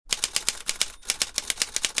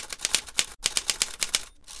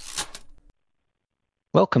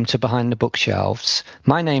Welcome to Behind the Bookshelves.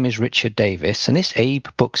 My name is Richard Davis, and this Abe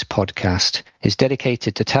Books podcast is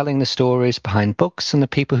dedicated to telling the stories behind books and the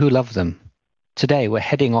people who love them. Today we're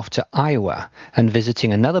heading off to Iowa and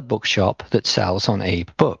visiting another bookshop that sells on Abe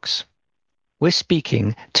Books. We're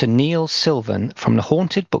speaking to Neil Sylvan from the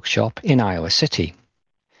Haunted Bookshop in Iowa City.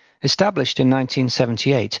 Established in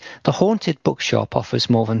 1978, the Haunted Bookshop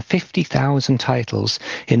offers more than 50,000 titles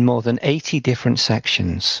in more than 80 different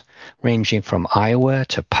sections, ranging from Iowa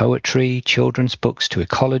to poetry, children's books to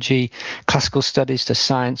ecology, classical studies to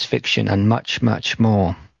science fiction, and much, much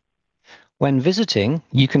more. When visiting,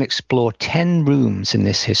 you can explore 10 rooms in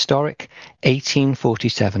this historic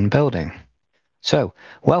 1847 building. So,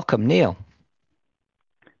 welcome, Neil.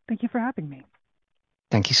 Thank you for having me.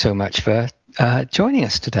 Thank you so much for joining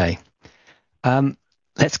us today.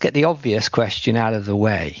 Let's get the obvious question out of the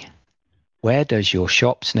way. Where does your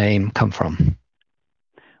shop's name come from?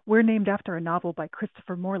 We're named after a novel by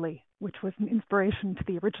Christopher Morley, which was an inspiration to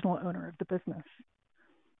the original owner of the business.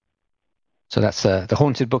 So that's The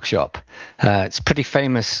Haunted Bookshop. It's a pretty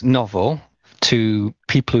famous novel to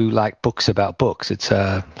people who like books about books. It's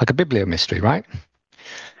like a bibliomystery, right?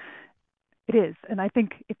 It is, and I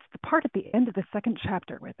think it's the part at the end of the second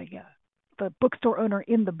chapter where the bookstore owner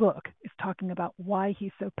in the book is talking about why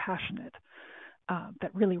he's so passionate.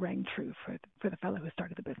 That really rang true for the fellow who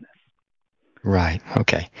started the business. Right,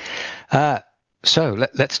 okay. So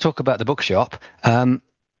let's talk about the bookshop.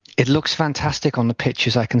 It looks fantastic on the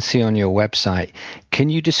pictures I can see on your website. Can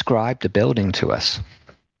you describe the building to us?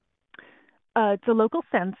 It's a local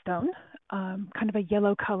sandstone, kind of a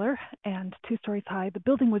yellow color and 2 stories high. The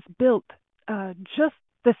building was built just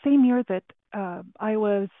the same year that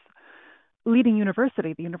Iowa's leading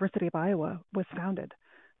university, the University of Iowa, was founded.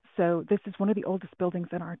 So this is one of the oldest buildings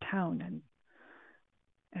in our town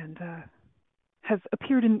and has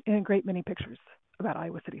appeared in a great many pictures about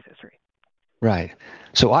Iowa City's history. Right.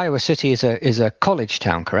 So Iowa City is a college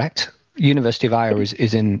town, correct? University of Iowa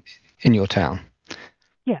is in your town?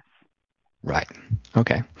 Yes. Right.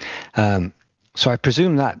 Okay. So I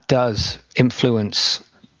presume that does influence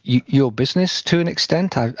your business to an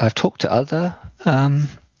extent. I've talked to other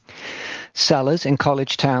sellers in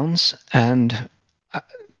college towns, and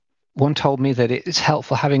one told me that it's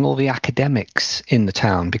helpful having all the academics in the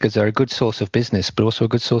town because they're a good source of business, but also a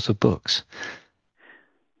good source of books.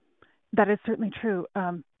 That is certainly true.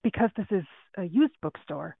 Because this is a used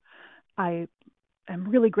bookstore, I am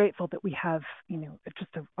really grateful that we have,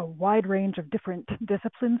 just a wide range of different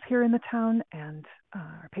disciplines here in the town, and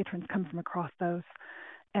our patrons come from across those.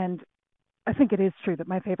 And I think it is true that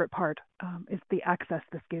my favorite part is the access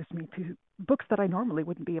this gives me to books that I normally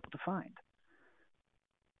wouldn't be able to find.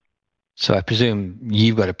 So I presume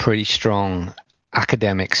you've got a pretty strong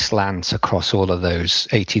academic slant across all of those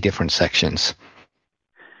 80 different sections.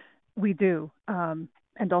 We do, and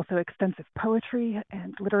also extensive poetry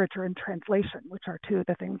and literature and translation, which are 2 of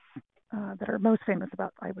the things that are most famous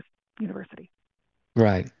about Iowa University.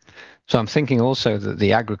 Right. So I'm thinking also that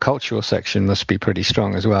the agricultural section must be pretty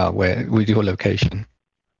strong as well, where with your location.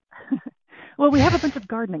 Well, we have a bunch of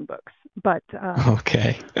gardening books, but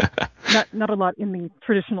okay. not a lot in the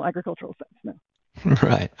traditional agricultural sense, no.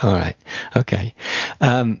 Right. All right. Okay.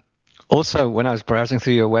 Also, when I was browsing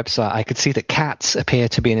through your website, I could see that cats appear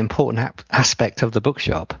to be an important aspect of the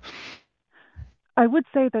bookshop. I would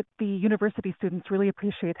say that the university students really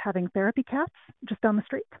appreciate having therapy cats just down the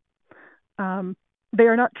street. They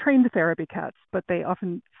are not trained therapy cats, but they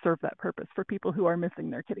often serve that purpose for people who are missing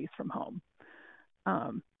their kitties from home.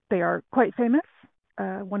 They are quite famous.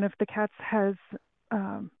 One of the cats has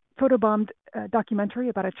photobombed a documentary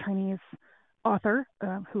about a Chinese author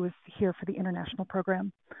who was here for the international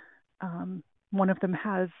program. One of them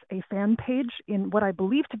has a fan page in what I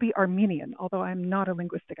believe to be Armenian, although I'm not a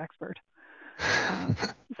linguistic expert.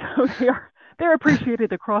 So they're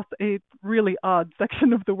appreciated across a really odd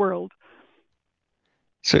section of the world.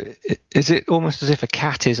 So is it almost as if a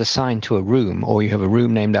cat is assigned to a room, or you have a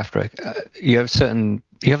room named after you have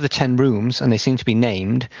the 10 rooms and they seem to be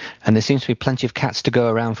named, and there seems to be plenty of cats to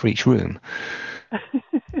go around for each room?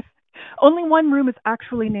 Only one room is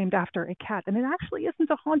actually named after a cat, and it actually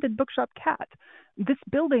isn't a haunted bookshop cat. This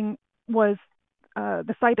building was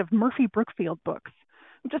the site of Murphy Brookfield Books,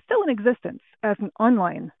 which is still in existence as an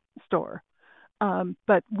online store.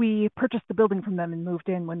 But we purchased the building from them and moved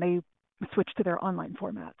in when they switched to their online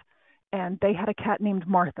format. And they had a cat named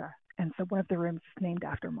Martha, and so one of the rooms is named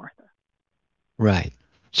after Martha. Right.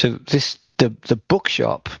 So the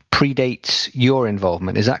bookshop predates your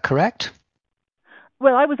involvement, is that correct?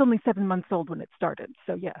 Well, I was only 7 months old when it started,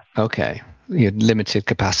 so yes. Okay, you had limited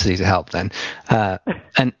capacity to help then,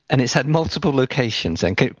 and it's had multiple locations.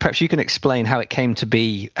 And perhaps you can explain how it came to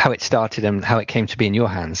be, how it started, and how it came to be in your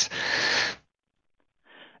hands.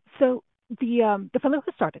 So the fellow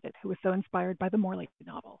who started it, who was so inspired by the Morley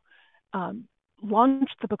novel, um,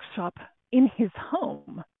 launched the bookshop in his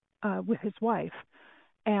home with his wife,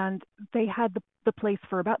 and they had the place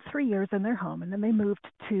for about 3 years in their home, and then they moved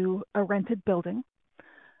to a rented building,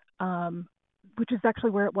 um, which is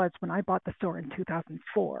actually where it was when I bought the store in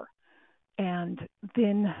 2004. And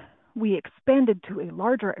then we expanded to a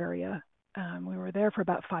larger area. We were there for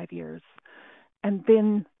about 5 years. And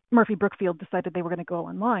then Murphy Brookfield decided they were going to go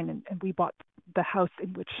online, and we bought the house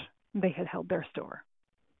in which they had held their store.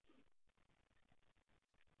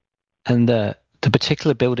 And the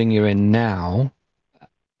particular building you're in now,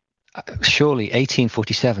 surely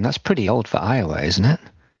 1847. That's pretty old for Iowa, isn't it?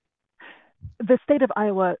 The state of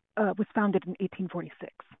Iowa was founded in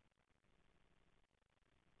 1846.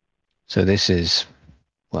 So this is,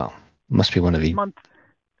 well, must be one of the Month.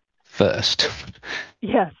 first.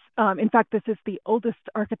 Yes. In fact, this is the oldest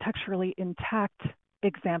architecturally intact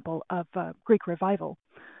example of Greek Revival,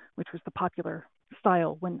 which was the popular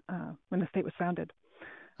style when the state was founded.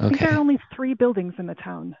 I think there are only 3 buildings in the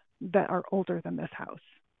town that are older than this house.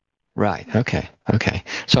 Right. Okay.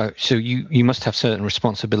 So you must have certain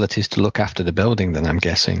responsibilities to look after the building, then, I'm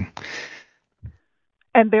guessing.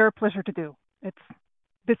 And they're a pleasure to do.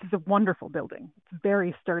 This is a wonderful building. It's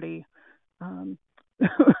very sturdy,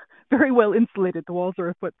 very well insulated. The walls are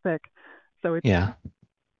a foot thick, so it's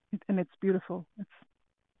beautiful. It's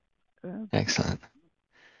excellent.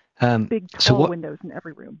 Big tall windows in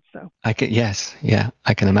every room. So I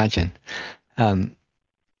can imagine.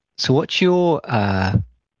 So what's your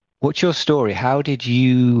story? How did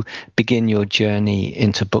you begin your journey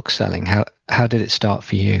into bookselling? How did it start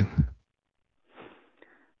for you?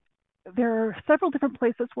 There are several different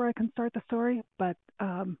places where I can start the story, but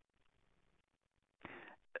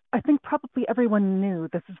I think probably everyone knew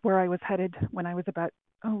this is where I was headed when I was about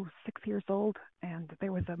 6 years old, and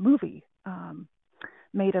there was a movie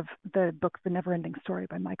made of the book The Neverending Story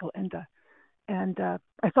by Michael Ende. And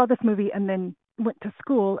I saw this movie and then went to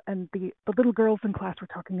school, and the little girls in class were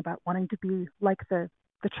talking about wanting to be like the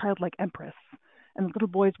childlike empress, and the little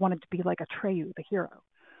boys wanted to be like Atreyu, the hero.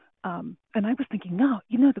 And I was thinking, no,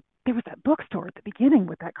 there was that bookstore at the beginning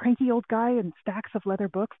with that cranky old guy and stacks of leather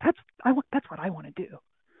books. That's what I want to do.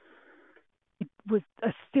 It was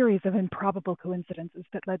a series of improbable coincidences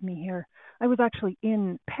that led me here. I was actually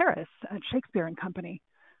in Paris at Shakespeare and Company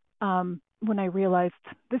when I realized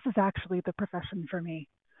this is actually the profession for me.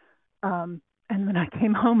 And when I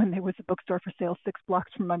came home and there was a bookstore for sale 6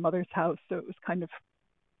 blocks from my mother's house, so it was kind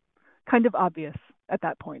of obvious at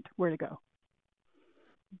that point where to go.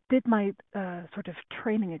 Did my sort of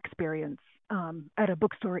training experience at a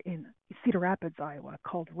bookstore in Cedar Rapids, Iowa,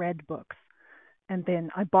 called Red Books, and then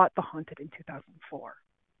I bought The Haunted in 2004.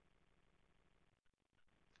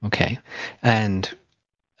 Okay, and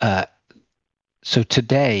so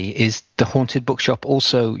today, is the Haunted Bookshop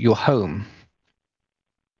also your home?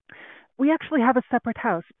 We actually have a separate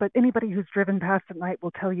house, but anybody who's driven past at night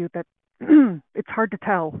will tell you that it's hard to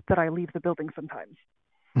tell that I leave the building sometimes.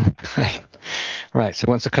 Right. So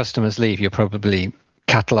once the customers leave, you're probably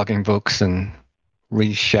cataloging books and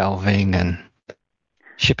reshelving and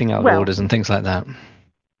shipping out orders and things like that.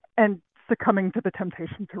 And succumbing to the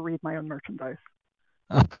temptation to read my own merchandise.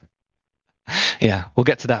 Oh. Yeah, we'll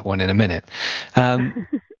get to that one in a minute.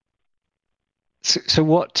 So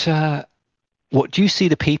what do you see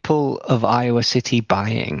the people of Iowa City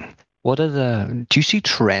buying? Do you see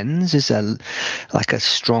trends? Is there like a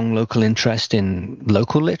strong local interest in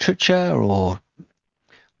local literature, or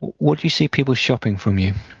what do you see people shopping from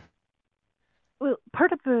you? Well,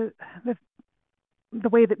 part of the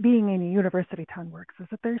way that being in a university town works is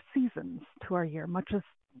that there's seasons to our year, much as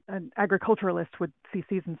an agriculturalist would see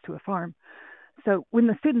seasons to a farm. So when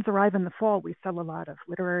the students arrive in the fall, we sell a lot of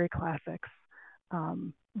literary classics,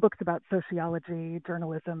 books about sociology,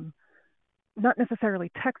 journalism, not necessarily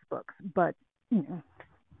textbooks, but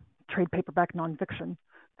trade paperback nonfiction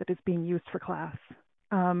that is being used for class.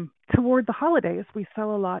 Toward the holidays, we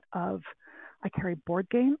sell a lot of, I carry board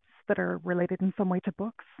games that are related in some way to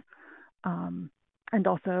books, and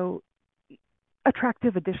also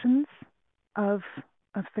attractive editions of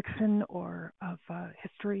fiction or of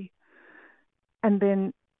history. And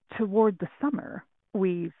then toward the summer,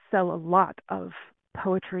 we sell a lot of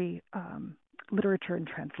poetry, literature and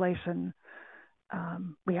translation.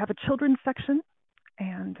 We have a children's section,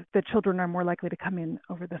 and the children are more likely to come in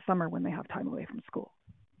over the summer when they have time away from school.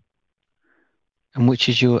 And which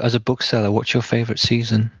is as a bookseller, what's your favorite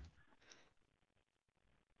season?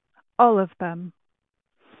 All of them.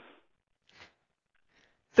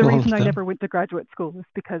 The All reason of I them? never went to graduate school is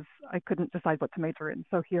because I couldn't decide what to major in.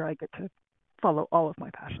 So here I get to follow all of my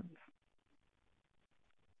passions.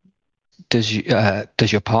 Does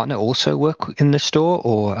your partner also work in the store,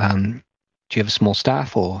 or do you have a small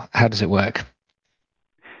staff, or how does it work?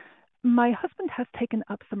 My husband has taken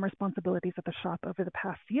up some responsibilities at the shop over the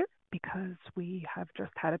past year because we have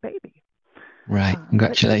just had a baby. Right.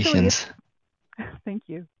 Congratulations. Thank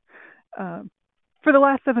you. For the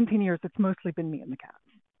last 17 years, it's mostly been me and the cats.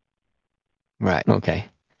 Right. Okay.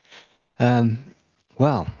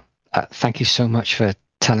 Well, thank you so much for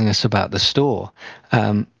telling us about the store.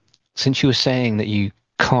 Since you were saying that you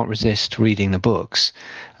can't resist reading the books,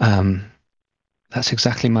 that's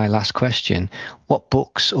exactly my last question. What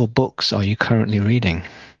books or books are you currently reading?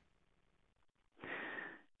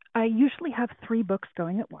 I usually have 3 books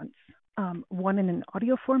going at once. One in an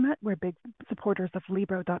audio format. We're big supporters of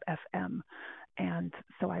Libro.fm, and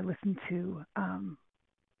so I'm listening to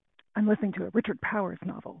a Richard Powers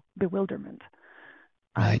novel, Bewilderment.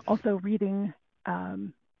 Right. I'm also reading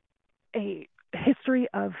a history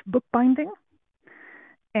of bookbinding,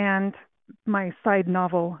 and my side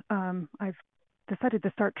novel. I've decided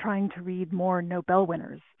to start trying to read more Nobel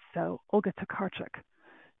winners. So Olga Tokarczuk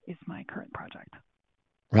is my current project.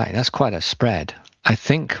 Right, that's quite a spread. I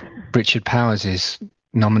think Richard Powers is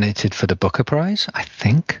nominated for the Booker Prize. I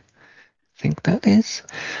think that is.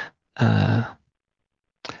 And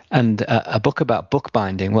a book about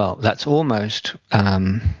bookbinding. Well, that's almost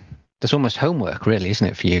homework, really, isn't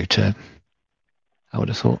it, for you to? I would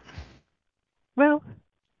have thought. Well,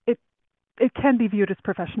 it can be viewed as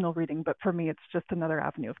professional reading, but for me, it's just another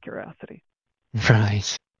avenue of curiosity.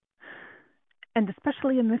 Right. And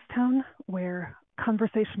especially in this town, where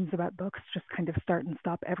conversations about books just kind of start and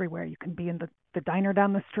stop everywhere. You can be in the diner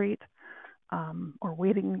down the street, or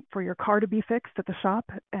waiting for your car to be fixed at the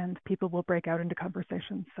shop, and people will break out into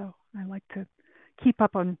conversations. So I like to keep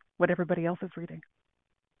up on what everybody else is reading.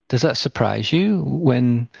 Does that surprise you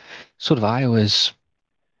when sort of Iowa's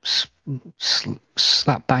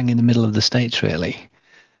slap bang in the middle of the states, really?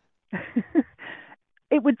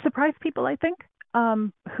 It would surprise people, I think,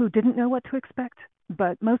 who didn't know what to expect.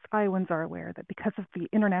 But most Iowans are aware that because of the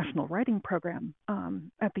international writing program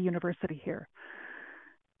at the university here,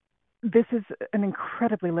 this is an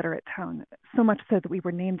incredibly literate town, so much so that we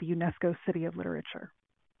were named the UNESCO City of Literature.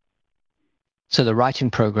 So the writing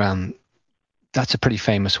program, that's a pretty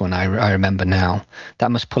famous one, I remember now.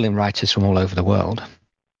 That must pull in writers from all over the world.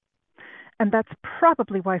 And that's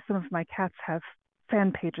probably why some of my cats have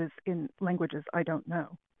fan pages in languages I don't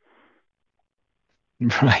know.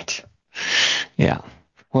 Right. Yeah.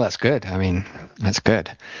 Well, that's good. I mean, that's good.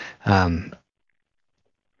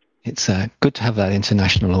 It's good to have that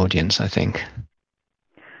international audience, I think.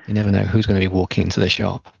 You never know who's going to be walking into the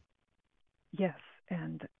shop. Yes,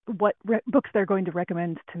 and what books they're going to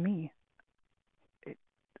recommend to me.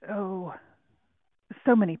 So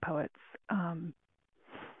many poets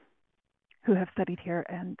who have studied here,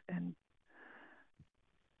 and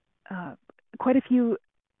quite a few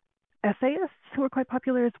essayists who are quite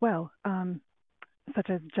popular as well, such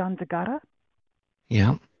as John D'Agata.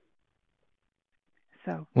 Yeah.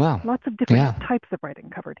 So, lots of different types of writing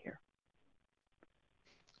covered here.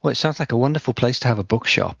 Well, it sounds like a wonderful place to have a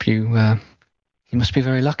bookshop. You must be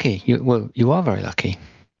very lucky. You are very lucky.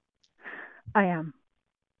 I am.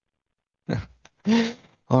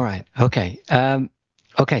 All right. Okay.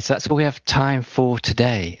 Okay, so that's all we have time for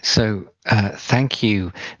today. So thank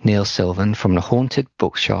you, Neil Sylvan from the Haunted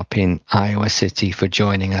Bookshop in Iowa City, for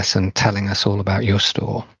joining us and telling us all about your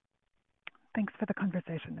store. Thanks for the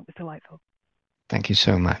conversation. It was delightful. Thank you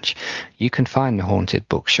so much. You can find the Haunted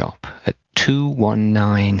Bookshop at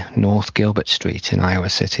 219 North Gilbert Street in Iowa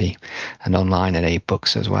City, and online at Abe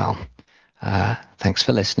Books as well. Thanks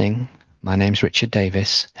for listening. My name's Richard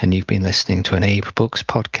Davis, and you've been listening to an Abe Books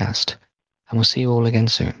podcast. And we'll see you all again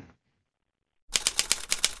soon.